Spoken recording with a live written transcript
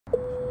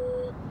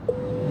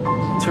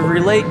To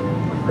relate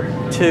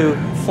to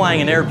flying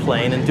an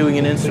airplane and doing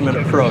an instrument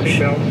approach,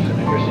 you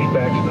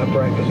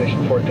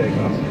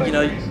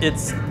know,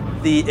 it's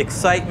the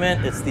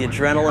excitement, it's the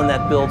adrenaline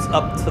that builds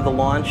up to the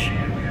launch,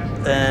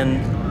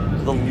 and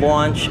the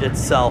launch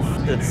itself,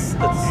 it's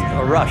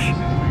a rush,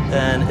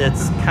 and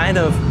it's kind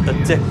of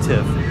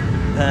addictive,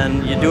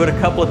 and you do it a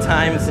couple of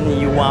times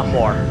and you want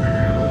more.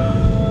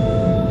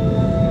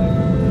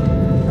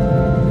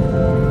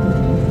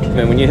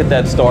 And when you hit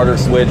that starter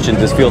switch and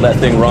just feel that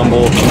thing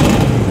rumble,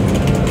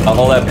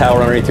 all that power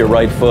underneath your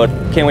right foot,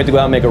 can't wait to go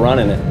out and make a run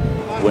in it.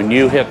 When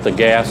you hit the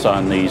gas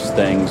on these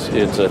things,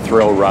 it's a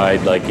thrill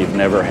ride like you've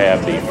never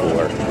had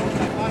before.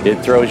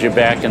 It throws you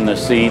back in the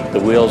seat, the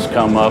wheels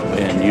come up,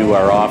 and you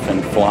are off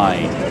and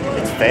flying.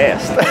 It's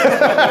fast.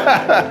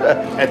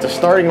 At the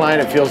starting line,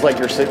 it feels like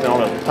you're sitting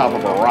on the top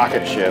of a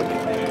rocket ship.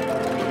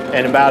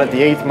 And about at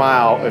the 8th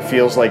mile, it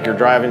feels like you're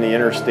driving the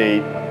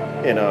interstate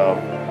in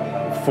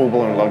a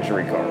full-blown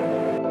luxury car.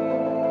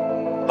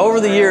 Over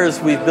the years,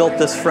 we've built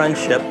this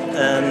friendship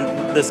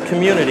and this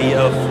community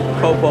of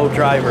COPO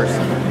drivers.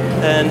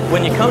 And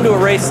when you come to a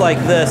race like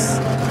this,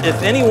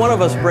 if any one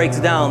of us breaks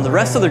down, the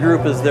rest of the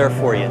group is there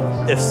for you.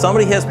 If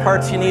somebody has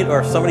parts you need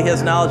or if somebody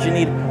has knowledge you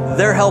need,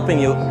 they're helping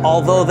you,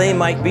 although they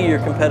might be your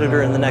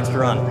competitor in the next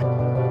run.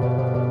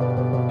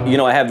 You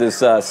know, I have this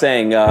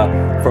saying,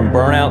 from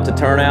burnout to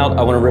turnout,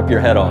 I want to rip your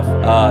head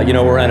off. You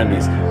know, we're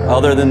enemies.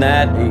 Other than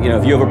that, you know,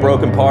 if you have a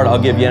broken part, I'll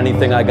give you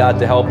anything I got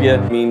to help you.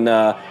 I mean,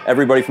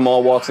 everybody from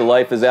all walks of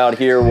life is out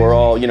here. We're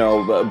all, you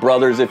know,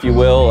 brothers, if you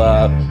will,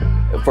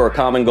 for a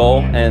common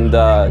goal. And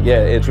yeah,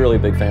 it's really a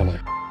big family.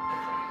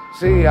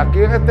 Sí,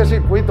 aquí en este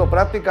circuito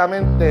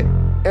prácticamente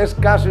es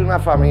casi una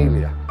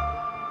familia,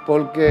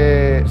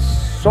 porque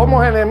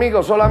somos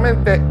enemigos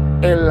solamente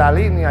en la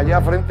línea, allá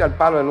frente al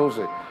palo de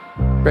luces.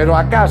 Pero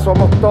acá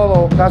somos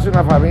todos casi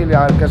una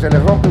familia. El que se le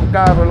rompe un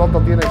carro, el otro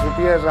tiene su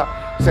pieza,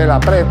 se la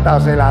presta,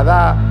 se la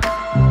da.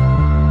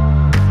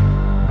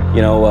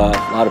 You know, a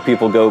lot of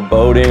people go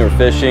boating or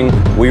fishing.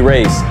 We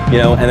race, you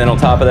know, and then on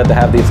top of that, to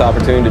have this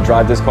opportunity to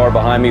drive this car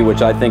behind me,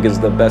 which I think is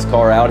the best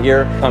car out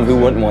here, who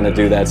wouldn't want to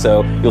do that?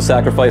 So you'll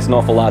sacrifice an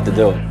awful lot to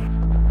do it.